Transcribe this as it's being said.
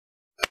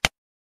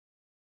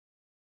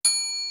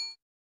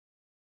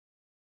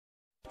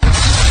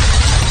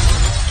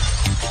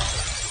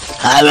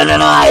I don't know,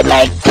 I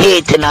like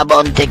teeth in a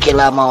bounty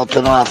killer mouth,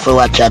 you know, have to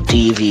watch a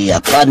TV, a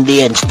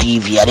Pandyan's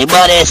TV, a the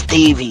baddest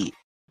TV.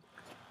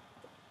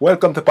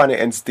 Welcome to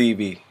Pandyan's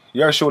TV.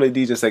 You're surely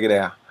DJ Seggy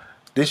there.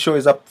 This show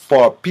is up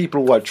for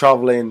people who are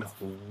traveling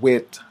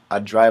with a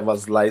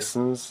driver's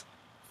license,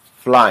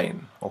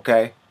 flying,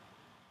 okay?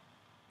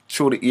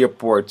 Through the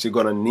airport, you're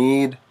gonna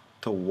need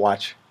to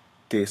watch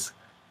this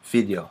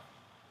video.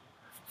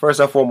 First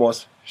and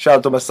foremost, shout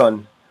out to my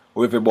son,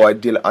 with your boy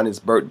Dylan on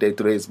his birthday.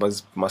 Today is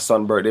my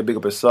son's birthday. Big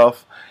up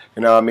yourself,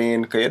 you know what I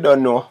mean? Because you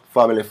don't know,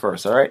 family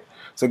first, alright?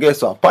 So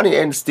guess what?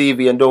 Pandyan's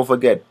TV, and don't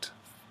forget,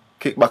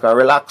 kick back and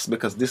relax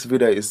because this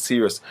video is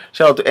serious.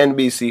 Shout out to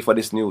NBC for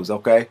this news,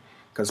 okay?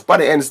 Because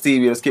Pandyan's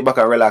TV, just kick back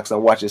and relax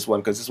and watch this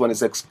one because this one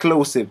is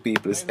exclusive,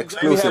 people. It's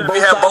exclusive. We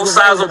have both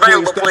sides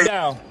available, please.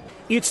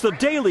 It's the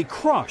daily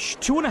crush.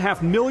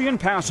 2.5 million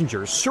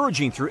passengers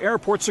surging through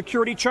airport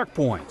security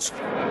checkpoints.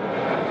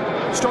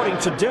 Starting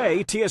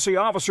today, TSA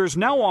officers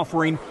now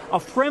offering a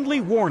friendly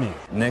warning.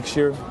 Next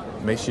year,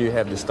 make sure you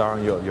have the star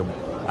on your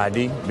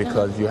ID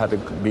because you have to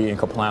be in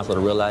compliance with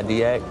the Real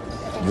ID Act.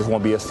 This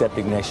won't be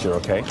accepted next year,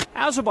 okay?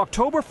 As of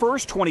October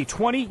 1st,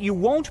 2020, you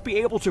won't be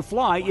able to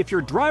fly if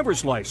your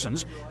driver's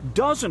license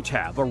doesn't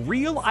have a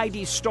Real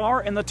ID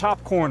star in the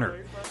top corner.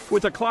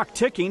 With the clock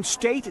ticking,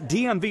 state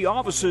DMV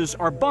offices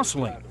are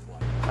bustling.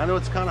 I know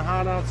it's kind of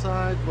hot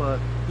outside,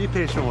 but be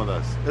patient with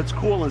us. It's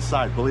cool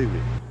inside, believe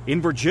me. In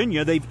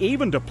Virginia, they've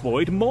even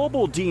deployed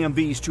mobile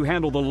DMVs to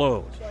handle the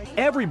load.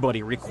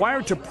 Everybody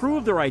required to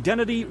prove their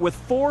identity with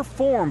 4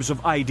 forms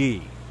of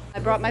ID. I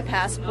brought my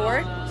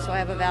passport, so I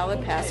have a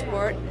valid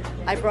passport.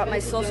 I brought my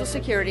social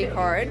security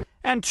card.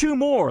 And 2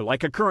 more,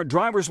 like a current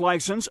driver's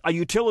license, a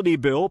utility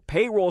bill,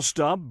 payroll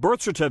stub,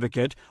 birth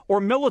certificate,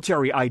 or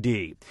military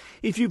ID.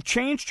 If you've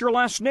changed your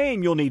last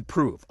name, you'll need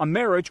proof, a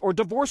marriage or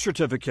divorce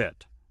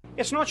certificate.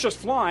 It's not just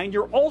flying,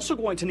 you're also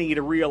going to need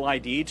a Real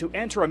ID to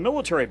enter a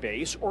military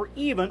base or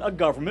even a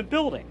government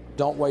building.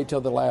 Don't wait till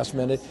the last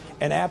minute,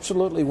 and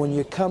absolutely, when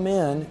you come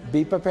in,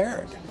 be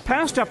prepared.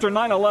 Passed after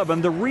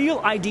 9/11, the Real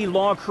ID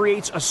law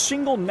creates a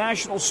single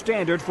national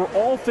standard for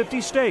all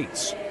 50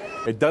 states.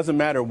 It doesn't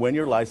matter when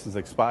your license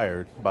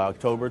expired. By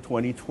October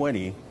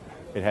 2020,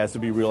 it has to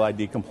be Real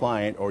ID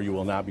compliant or you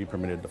will not be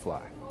permitted to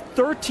fly.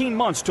 13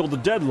 months till the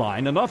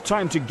deadline, enough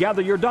time to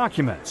gather your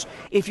documents.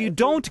 If you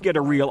don't get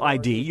a Real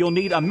ID, you'll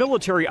need a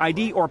military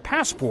ID or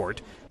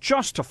passport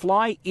just to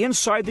fly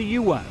inside the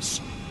U.S.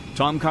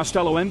 Tom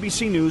Costello,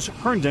 NBC News,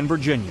 Herndon,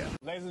 Virginia.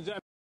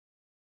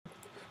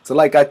 So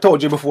like I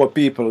told you before,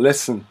 people,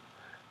 listen.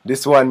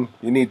 This one,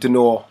 you need to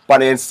know.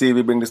 Pandyan's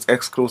TV bring this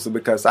exclusive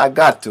because I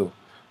got to.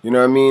 You know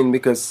what I mean?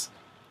 Because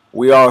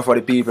we are for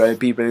the people and the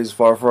people is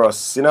for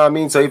us. You know what I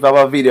mean? So if I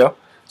have a video,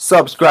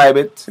 subscribe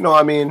it, you know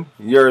what I mean?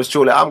 Yours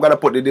truly. I'm going to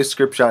put the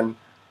description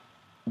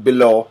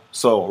below.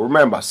 So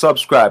remember,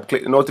 subscribe,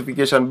 click the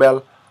notification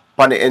bell,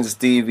 Pandyan's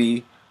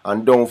TV,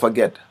 and don't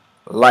forget,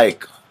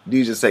 like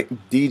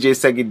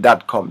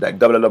DJSeggy.com, like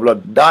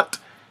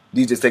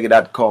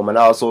www.djseggy.com. And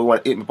also, you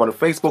want to hit me on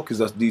Facebook, it's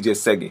just DJ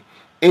Seggy.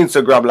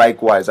 Instagram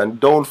likewise. And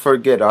don't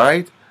forget,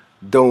 alright?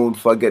 Don't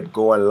forget,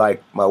 go and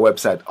like my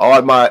website. All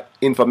my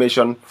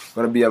information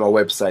going to be on my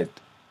website.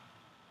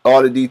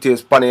 All the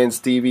details,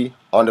 Pandyan's TV,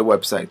 on the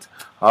website.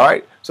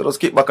 Alright, so let's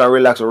kick back and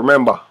relax.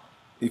 Remember,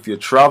 if you're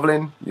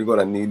traveling, you're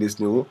gonna need this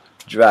new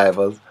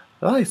driver's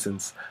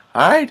license.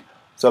 Alright,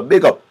 so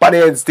big up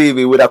Pandyan's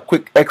TV with a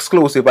quick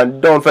exclusive. And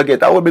don't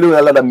forget, I will be doing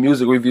a lot of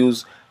music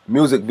reviews,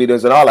 music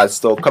videos, and all that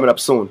stuff coming up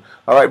soon.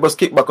 Alright, let's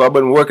kick back. I've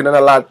been working on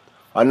a lot.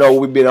 I know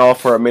we've been off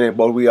for a minute,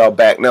 but we are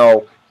back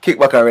now. Kick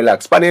back and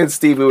relax. Pandyan's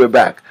TV, we're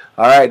back.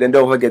 Alright, and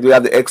don't forget, we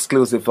have the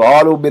exclusive for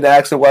all who've been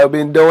asking what I've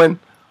been doing.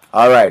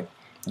 Alright.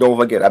 Don't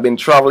forget, I've been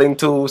traveling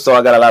too, so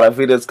I got a lot of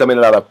videos coming,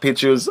 a lot of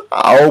pictures,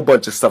 a whole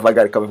bunch of stuff I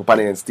got coming for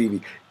Pandyan's TV.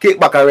 Kick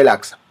back and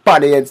relax.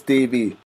 Pandyan's TV.